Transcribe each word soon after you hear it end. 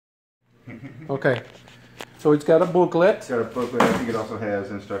Okay. So it's got a booklet. It's got a booklet. I think it also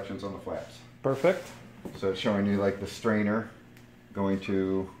has instructions on the flaps. Perfect. So it's showing you like the strainer going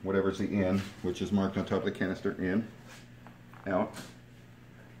to whatever's the in, which is marked on top of the canister, in, out.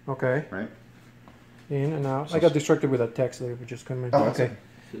 Okay. Right? In and out. I got distracted with that text there, we just couldn't. Oh, okay.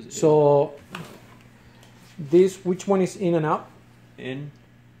 So this, which one is in and out? In,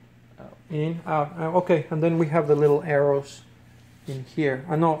 out. In, out. Okay, and then we have the little arrows in here.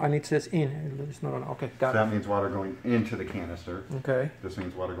 I know, and it says in. It's not on. Okay, got So it. that means water going into the canister. Okay. This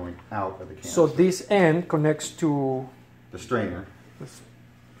means water going out of the canister. So this end connects to the strainer. this.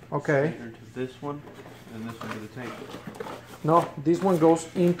 Okay. Strainer to this one, and this one to the tank. No, this one goes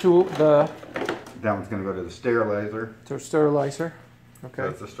into the That one's going to go to the sterilizer. sterilizer. Okay.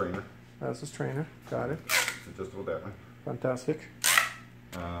 That's the strainer. That's the strainer. Got it. It's adjustable that way. Fantastic.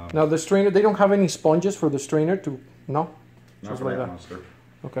 Now the strainer, they don't have any sponges for the strainer to, no? Not Just for like that that. monster.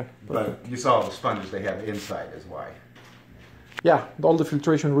 Okay. But you saw the sponges they have inside is why. Yeah, all the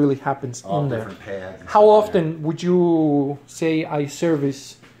filtration really happens All in there. different pads. and How stuff in there. often would you say I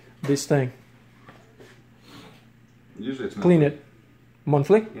service this thing? Usually it's Clean it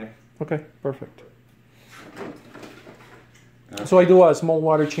monthly? Yeah. Okay, perfect. So I do a small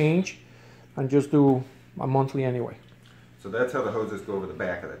water change and just do a monthly anyway. So that's how the hoses go over the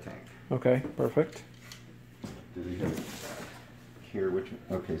back of the tank. Okay, perfect. Do they have it here? Which?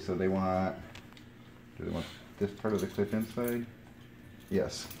 Okay, so they want. Do they want this part of the clip inside?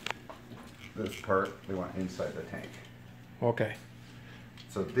 Yes. This part they want inside the tank. Okay.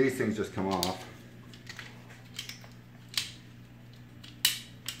 So these things just come off.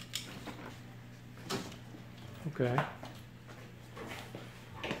 Okay.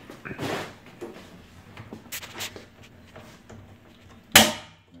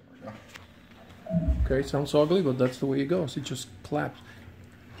 There we go. Okay, sounds ugly, but that's the way it goes. It just claps.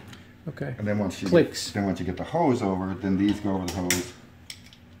 Okay. And then once you Clicks. then once you get the hose over, then these go over the hose.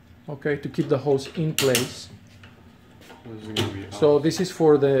 Okay, to keep the hose in place. This is gonna be So this is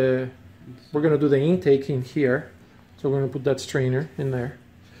for the, we're gonna do the intake in here. So we're gonna put that strainer in there.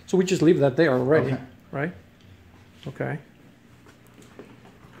 So we just leave that there already, Okay. right? Okay.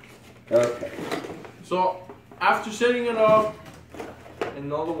 Okay. So after setting it up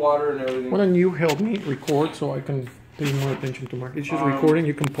and all the water and everything, Why don't you help me record so I can pay more attention to Mark? It's just recording,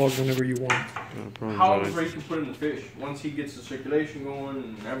 you can pause whenever you want. how is Ray can put in the fish? Once he gets the circulation going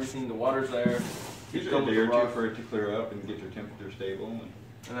and everything, the water's there. He's Usually done a with day the or two rock, for it to clear up and get your temperature stable.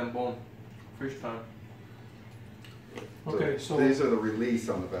 and then boom, fish time. Okay, so these are the release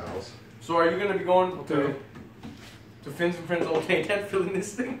on the valves. So are you gonna be going Okay. to Fins and Friends all day and filling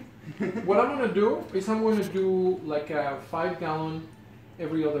this thing? what I'm gonna do is I'm gonna do like a 5-gallon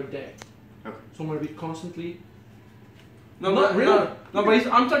every other day. Okay. So I'm gonna be constantly. No, Not really. No, but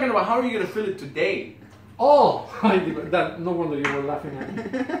I'm talking about how are you gonna fill it today? Oh, that no wonder you were laughing at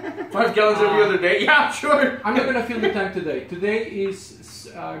me. 5 gallons every other day? Yeah, sure. I'm not gonna fill the tank today. Today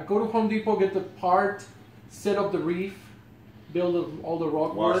is go to Home Depot, get the part, set up the reef, build all the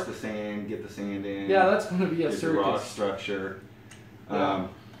rock Wash work. the sand, get the sand in. Yeah, that's gonna be a get the rock circus. structure. Yeah.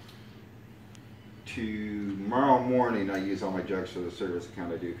 Tomorrow morning I use all my jugs for the service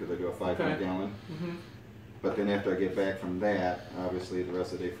account I do because I do a 5 Okay. gallon. Mhm. But then after I get back from that, obviously the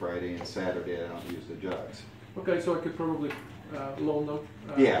rest of the day, Friday and Saturday, I don't use the jugs. Okay, so I could probably loan them,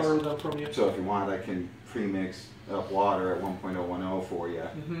 Yes. borrow them from you. So if you want, I can pre-mix up water at 1.010 for you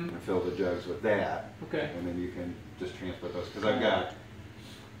Mhm. and fill the jugs with that. Okay. And then you can just transport those because I've got.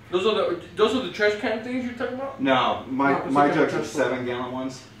 Those are the trash can things you're talking about? No, No, my 'cause my you jugs gotta are transport. 7-gallon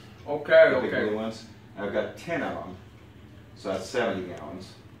ones. Okay, The big blue okay. ones. I've got 10 of them, so that's 70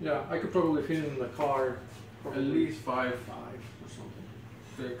 gallons. Yeah, I could probably fit it in the car. At Probably least 5, 5 or something.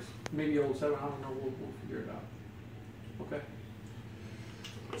 6. Maybe all 7. I don't know. We'll figure it out. Okay.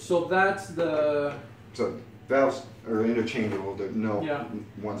 So that's the. So valves are interchangeable. No, Yeah.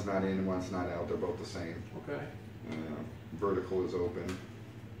 one's not in, one's not out. They're both the same. Okay. Vertical is open.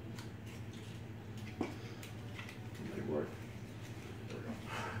 They work.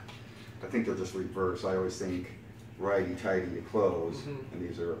 I think they're just reverse. I always think righty tighty to close, Mhm. and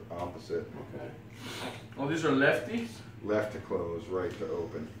these are opposite. Okay. Oh, these are lefties? Left to close, right to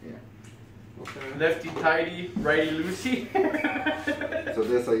open. Yeah. Okay. Lefty tighty, righty loosey? So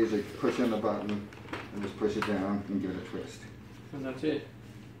this I usually push in the button and just push it down and give it a twist. And that's it.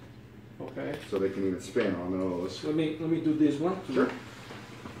 Okay. So they can even spin on those. Let me do this one. Sure.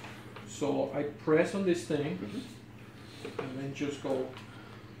 So I press on this thing, Mhm. and then just go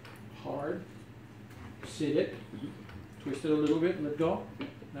hard. Sit it. Twist it a little bit. Let go.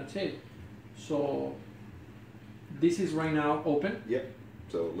 That's it. So this is right now open. Yep.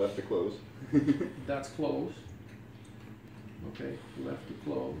 So left to close. That's closed. Okay, left to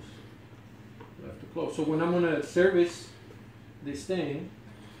close. Left to close. So when I'm gonna service this thing,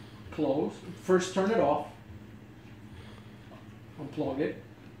 close. First turn it off. Unplug it.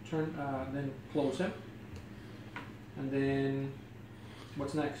 Turn, then close it. And then,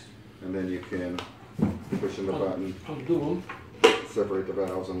 what's next? And then you can push in the button, Undo them. separate the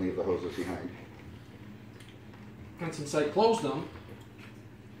valves, and leave the hoses behind. And since I closed them,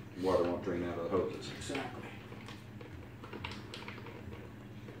 Water won't drain out of the hoses. exactly.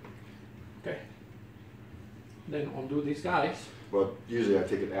 Okay. Then undo these guys. Well, usually I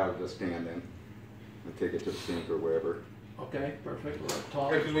take it out of the stand then. I take it to the sink or wherever. Okay, perfect. We're up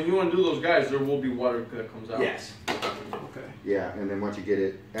top. Yeah, because when you undo those guys, there will be water that comes out. Yes. Okay. Yeah, and then once you get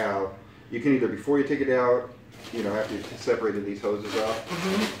it out, you can either, before you take it out, you know, after you've separated these hoses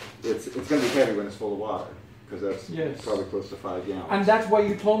off, it's going to be heavy when it's full of water, because that's Yes. probably close to 5 gallons. And that's why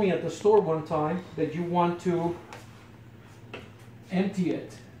you told me at the store one time that you want to empty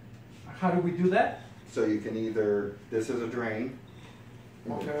it. How do we do that? So you can either, this is a drain,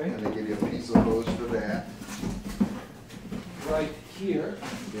 Okay. and they give you a piece of hose for that. Right here.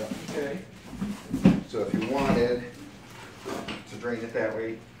 Yep. Okay. So if you wanted to drain it that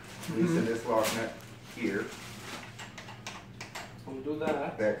way, loosen this lock nut here. Undo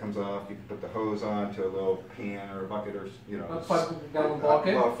that. That comes off. You can put the hose on to a little pan or a bucket or, you know. A 5 gallon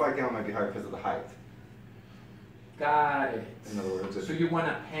bucket. Well, 5 gallon might be hard because of the height. Got it. In other words, So you want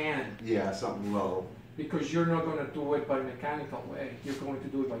a pan yeah, something low. because you're not going to do it by mechanical way. You're going to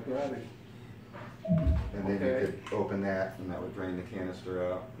do it by gravity. And then Okay. you could open that and that would drain the canister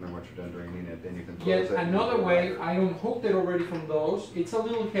out. And then once you're done draining it, then you can close Yet it. and another put it way, back. I unhooked it already from those. It's a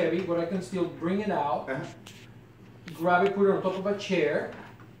little heavy, but I can still bring it out, Uh-huh. grab it, put it on top of a chair,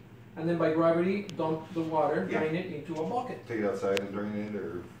 and then by gravity dump the water, Yeah. drain it into a bucket, Take it outside and drain it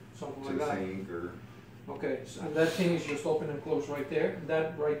or something to like the that. sink or. Okay, so, and that thing is just open and close right there.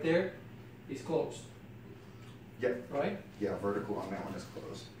 That right there is closed, Yep. right? Yeah, vertical on that one is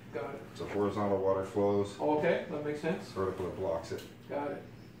closed. Got it. So horizontal water flows, Oh, okay, that makes sense. vertical it blocks it. Got it.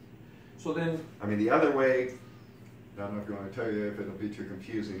 So then, I mean, the other way, I don't know if you want to tell you if it'll be too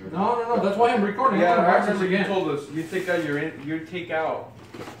confusing or no, that's why I'm recording. Yeah, I'm gonna I watch this remember you again. told us you take out your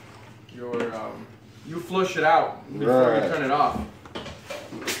you flush it out before Right. you turn it off.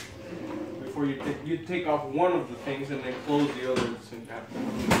 Before you take off one of the things and then close the other at the same time.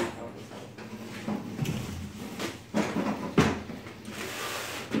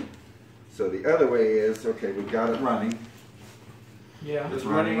 So the other way is, okay, we've got it running. Yeah. It's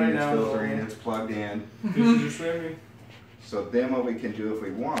running right now. It's filtering, it's plugged in. This is your swimming. So then what we can do if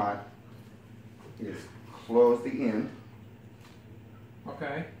we want is close the end.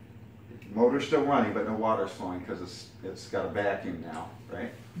 Okay. Motor's still running, but no water's flowing because it's got a vacuum now,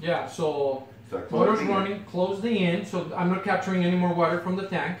 right? Yeah. So So I close motor's the end. running. Close the end, so I'm not capturing any more water from the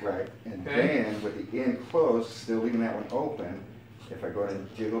tank. Right, and Okay. then with the end closed, still leaving that one open, if I go ahead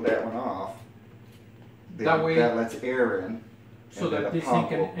and jiggle that one off, then That way- that lets air in. So and then that the this thing pump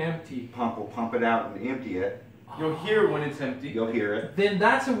can will- empty. Pump will pump it out and empty it. You'll hear when it's empty. You'll hear it. Then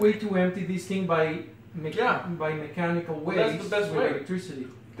that's a way to empty this thing by Yeah. by mechanical ways. That's the best with way. Electricity.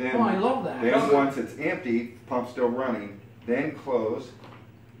 Then, Oh, I love that. then once it's empty, pump's still running, then close,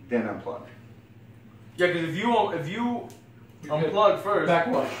 then unplug. Yeah, because if you You get unplug first,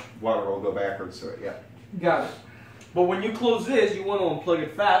 Backwash. Water will go backwards to it, yeah. Got it. but when you close this, you want to unplug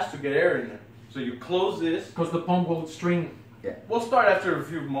it fast to get air in there. So you close this. Because the pump will string. We'll start after a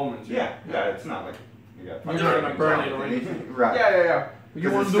few moments. Yeah, it's not like you got. You're not gonna burn it or anything. Right. Yeah.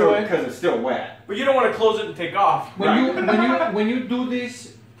 You want to do it because it's still wet. But you don't want to close it and take off. when you do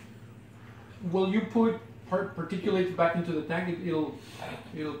this. Will you put particulates back into the tank? It'll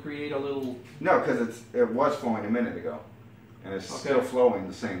create a little. No, because it was flowing a minute ago, and it's Okay. still flowing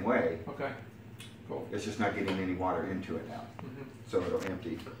the same way. Okay. Cool. It's just not getting any water into it now, so it'll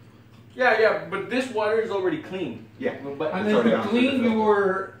empty. Yeah, but this water is already clean. Yeah. But And It's then already to on through clean the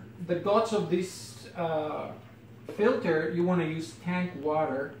filter. the guts of this filter, you want to use tank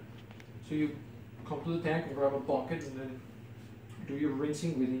water. So you come to the tank and grab a bucket and then do your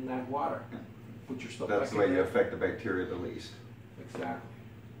rinsing within that water. Put your stuff That's back the in way you there. affect the bacteria the least. Exactly.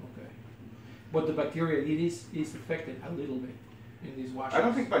 Okay. But the bacteria, it is affected a little bit in these washes. I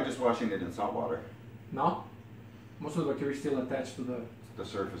don't think by just washing it in salt water, No? Most of the bacteria is still attached to the... the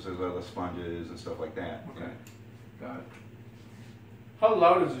surfaces of the sponges and stuff like that. Okay. Got it. how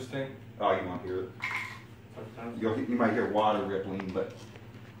loud is this thing? Oh, you won't hear it. You might hear water rippling, but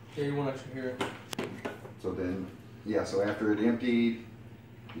Yeah, you won't actually hear it. so then, yeah, so after it emptied,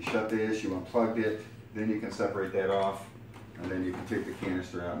 you shut this, you unplugged it, then you can separate that off and then you can take the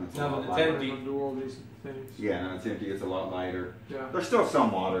canister out and it's a Now lot that it's lighter. empty. Do all these things. Yeah, now it's empty, it's a lot lighter. Yeah. There's still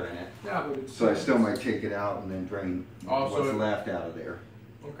some water in it, Yeah, but it's. so I still might take it out and then drain Oh, so what's it- left out of there.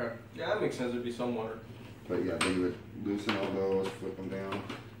 Okay. Yeah, that makes sense. There'd be some water. But yeah, then you would loosen all those, flip them down.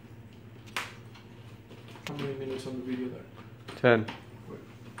 How many minutes on the video there? 10.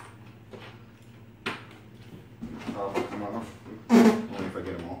 Top will come off. Only if I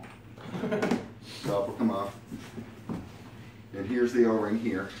get them all. Top will come off. And here's the O-ring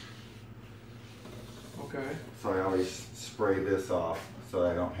here. Okay. So I always spray this off so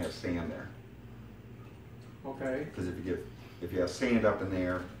I don't have sand there. Okay. Because if you have sand up in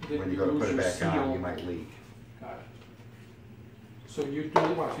there, Then when you you go to lose put it your back on, seal. you might leak. Got it. So you do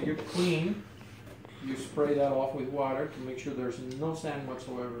what? So you clean, you spray that off with water to make sure there's no sand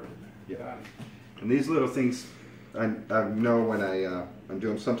whatsoever in there. Yeah. Got it. And these little things, I know when I'm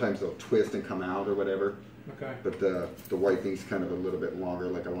doing, sometimes they'll twist and come out or whatever. Okay. But the white thing's kind of a little bit longer,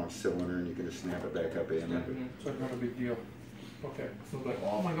 like a long cylinder, and you can just snap it back up in. Mhm. So it's not a big deal. Okay. So I'm like,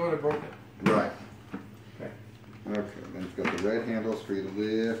 oh my god, I broke it. Right. Okay. Okay, then it's got the red handles for you to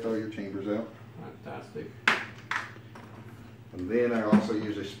lift all your chambers out. Fantastic. And then I also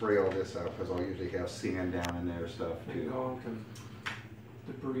usually spray all this out because I'll usually have sand down in there stuff And too. gunk and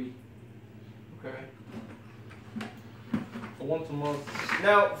debris. Okay. So once a month.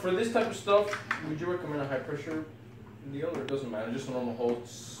 Now, for this type of stuff, would you recommend a high pressure deal, or it doesn't matter? Just a normal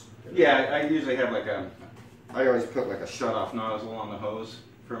hose? Yeah, I usually have I always put like a shut off nozzle on the hose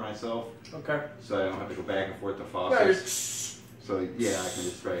for myself, Okay. so I don't have to go back and forth to Yeah, faucets. So yeah, I can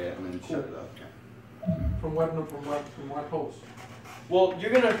just spray it and then shut it off. From what hose? Well,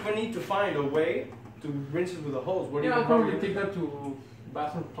 you're gonna need to find a way to rinse it with a hose. What do Yeah, you I'll probably how do take you- that to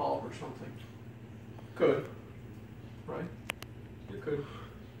bathroom tub or something, Could. right? You could.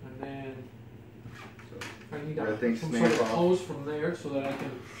 And then So, I need Red thing some snap sort of off. hose from there so that I can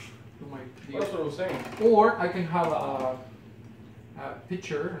do my That's deal. what I was saying. Or I can have a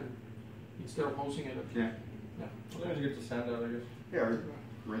pitcher and instead of hosing it. yeah, Yeah. As long as you get the sand out, I guess. yeah, or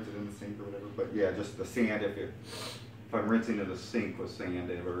rinse it in the sink or whatever. But yeah, just the sand. If I'm rinsing in the sink with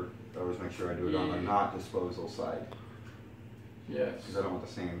sand, I always make sure I do it on the Yeah. not disposal side Yes. because I don't want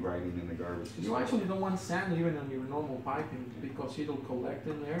the sand grinding in the garbage. You actually don't want sand even on your normal piping because it'll collect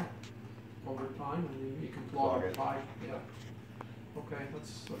in there over time and you can clog Clog the it. pipe. Yeah. Okay,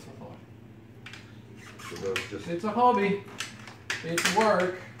 that's a thought. So those just It's a hobby. It's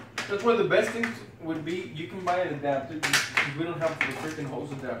work. That's why the best thing would be you can buy an adapter because we don't have the freaking hose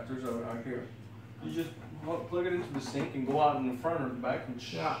adapters out here. You just plug it into the sink and go out in the front or the back and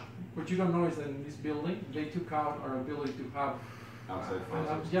Yeah. What you don't know is that in this building, they took out our ability to have. outside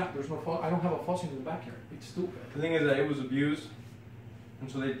faucets. Yeah, there's no. I don't have a faucet in the backyard. It's stupid. The thing is that it was abused,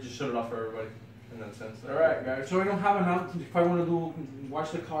 and so they just shut it off for everybody in that sense. All right, guys. So I don't have enough. If I want to do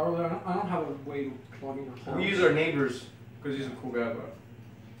wash the car, I don't have a way to plug in a hose. We use our neighbors because he's a cool guy, but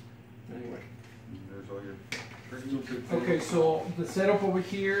Anyway. There's all your. Okay, so the setup over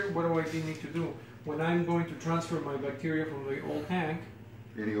here. What do I need to do when I'm going to transfer my bacteria from the old tank?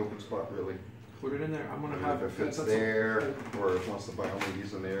 Any open spot really. Put it in there. I'm gonna have If it's that's there, or if once the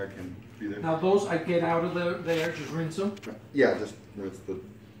biomedia's in there, it can be there. Now those I get out of there, just rinse them. Yeah, just rinse the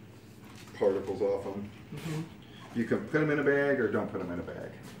particles off them. You can put them in a bag or don't put them in a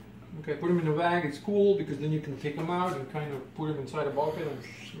bag. Okay, put them in a bag. It's cool because then you can take them out and kind of put them inside a bucket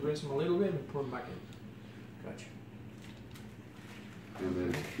and rinse them a little bit and put them back in. Gotcha.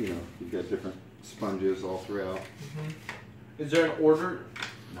 And then, you've got different sponges all throughout. is there an order?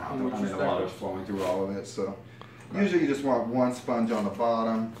 No, And which I mean, is the that water's goes? flowing through all of it, so. Usually you just want one sponge on the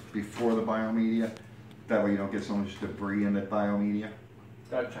bottom before the biomedia. That way you don't get so much debris in the biomedia.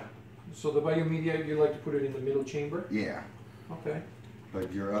 Gotcha. So the biomedia, you like to put it in the middle chamber? Yeah, Okay.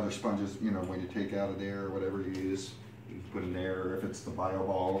 but your other sponges, when you take out of there or whatever you use, you can put in there, or if it's the bio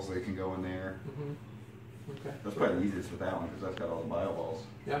balls, they can go in there. Okay. That's probably the easiest with that one, because that's got all the bio balls.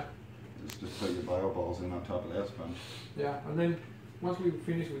 Yeah, Just put your bio balls in on top of that sponge. yeah. And then once we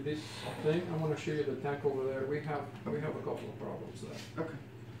finish with this thing, I want to show you the tank over there. We have a couple of problems there. Okay.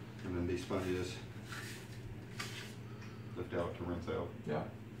 And then these sponges lift out to rinse out. Yeah,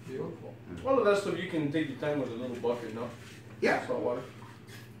 beautiful. All of that stuff you can take your time with a little bucket, no? Yeah. Salt water.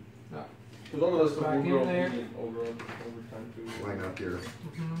 Yeah. Because all of that stuff Back will in grow there. over time too. Line up your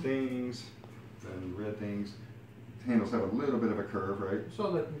Mhm. things, and red things. Handles have a little bit of a curve, right?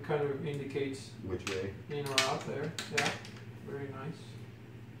 So that kind of indicates Which way? in or out there. Yeah, very nice.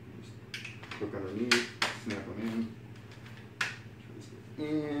 Just hook underneath, snap them in.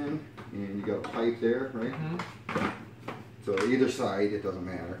 In, and you got a pipe there, right? Mhm. So either side, it doesn't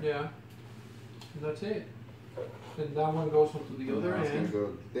matter. Yeah, and that's it. Then that one goes onto the other Now it's gonna end.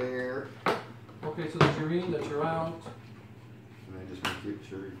 go there, Okay, so that's your in, that's your out. and I just make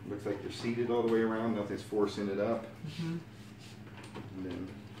sure it looks like you're seated all the way around, nothing's forcing it up. Mm-hmm. And then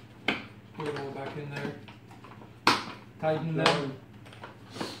Put it all back in there. Tighten them.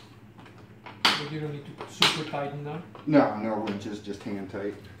 But you don't need to super tighten them. no winches, just hand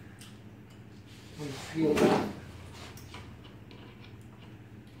tight. When you feel that.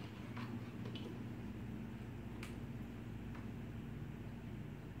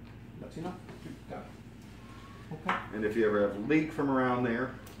 That's enough. Got it. Okay. And if you ever have a leak from around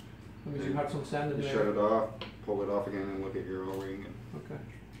there, That means you have some sand in you there. shut it off, pull it off again, and look at your O-ring. Okay.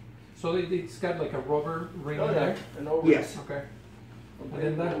 So it's got like a rubber ring Oh in yeah, there? and over. Yes. Okay. And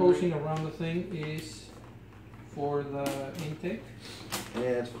then that hosing around the thing is for the intake? Yeah,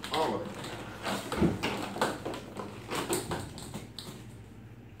 it's for all of it.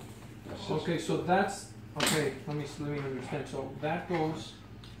 That's just- Okay, so that's, okay, let me understand. So that goes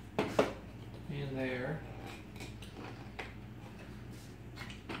in there.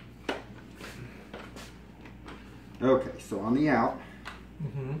 Okay, so on the out,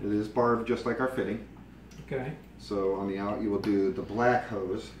 Mm-hmm. it is barbed just like our fitting. Okay. So on the out, you will do the black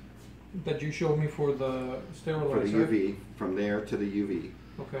hose That you showed me for the sterilizer. for the UV, from there to the UV,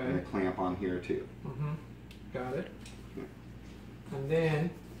 and a Okay. clamp on here too. Mm-hmm. Got it. And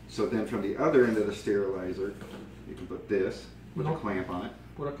then, So then from the other end of the sterilizer, you can put this with a Nope. clamp on it.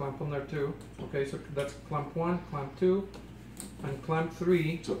 put a clamp on there too. Okay, so that's clamp 1, clamp 2, and clamp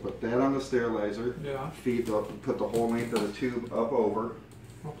 3. So put that on the sterilizer, Yeah, feed up, put the whole length of the tube up over,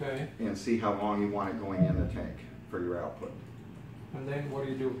 okay. and see how long you want it going in the tank for your output And then what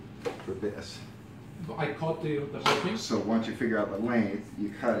do you do? for this. I caught the hosing. So once you figure out the length,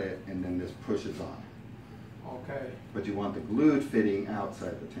 you cut it and then this pushes on. Okay. But you want the glued fitting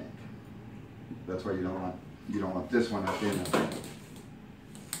outside the tank. That's why you don't want this one up in the tank.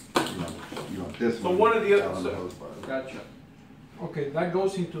 You want this So one one of the out on the other, hose bar. gotcha. Okay, that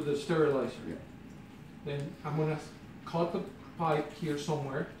goes into the sterilizer. Yeah. Then I'm gonna cut the pipe here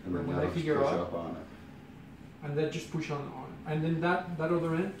somewhere, And then when I that'll figure push out, up on it. and then just push on. And then that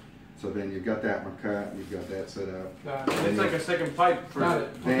other end, So then you've got that one cut, you've got that set up. got it. It's like a second pipe for. Got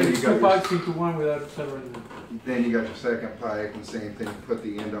it. Then Okay, you it's got two your- pipes into one without severing them. Then you got your second pipe, and same thing, put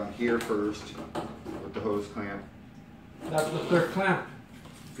the end on here first with the hose clamp, That's the third clamp.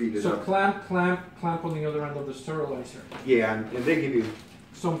 feed it So up. clamp on the other end of the sterilizer. Yeah, and they give you,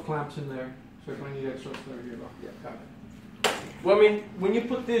 Some clamps in there, so if I need extra, there you go. Yeah. Got it. Well, I mean, when you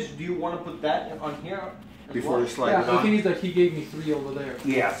put this, do you want to put that on here? as before well? you slide Yeah, it the thing on. is that he gave me 3 over there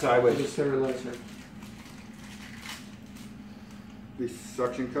Yeah, so I for the would, sterilizer. these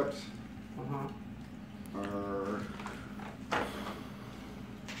suction cups Uh-huh. are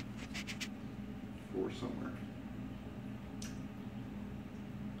four somewhere.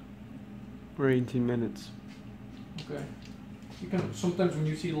 For 18 minutes. Okay. You can, sometimes when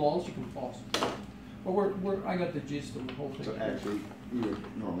you see laws, you can pause. But I got the gist of the whole thing. So actually, you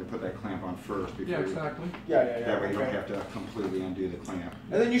would normally put that clamp on first before Yeah, you, exactly. Yeah. that way you don't okay. have to completely undo the clamp.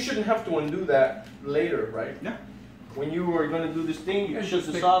 And then you shouldn't have to undo that later, right? Yeah. When you are going to do this thing, you Yeah, shut just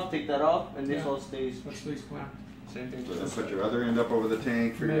this take- off, take that off, and this Yeah. all stays. That's this clamp. Same thing. So then put your other end up over the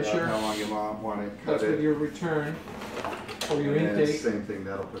tank, figure out Measure. how long you want it, cut That's with it. your return or your And then intake. same thing,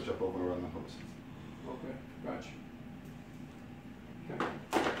 that'll push up over on the hose. Okay, gotcha.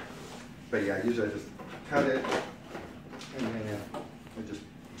 Okay. But yeah, usually I just cut it and then I just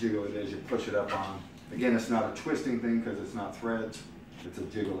jiggle it as you push it up on. Again, it's not a twisting thing because it's not threads. It's a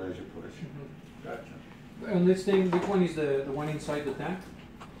jiggle as you push. Mhm. Gotcha. And this thing, which one is the one inside the tank?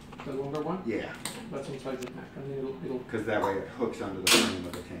 The longer one? Yeah, That's inside the tank, and then it'll because that way it hooks onto the frame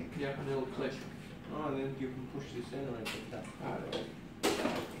of the tank. yeah, and it'll click. Oh, and then you can push this in right like that. Got it.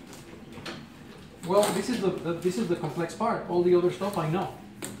 Well, this is the complex part. All the other stuff I know.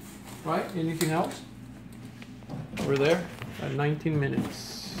 Right? Anything else? We're there at 19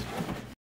 minutes.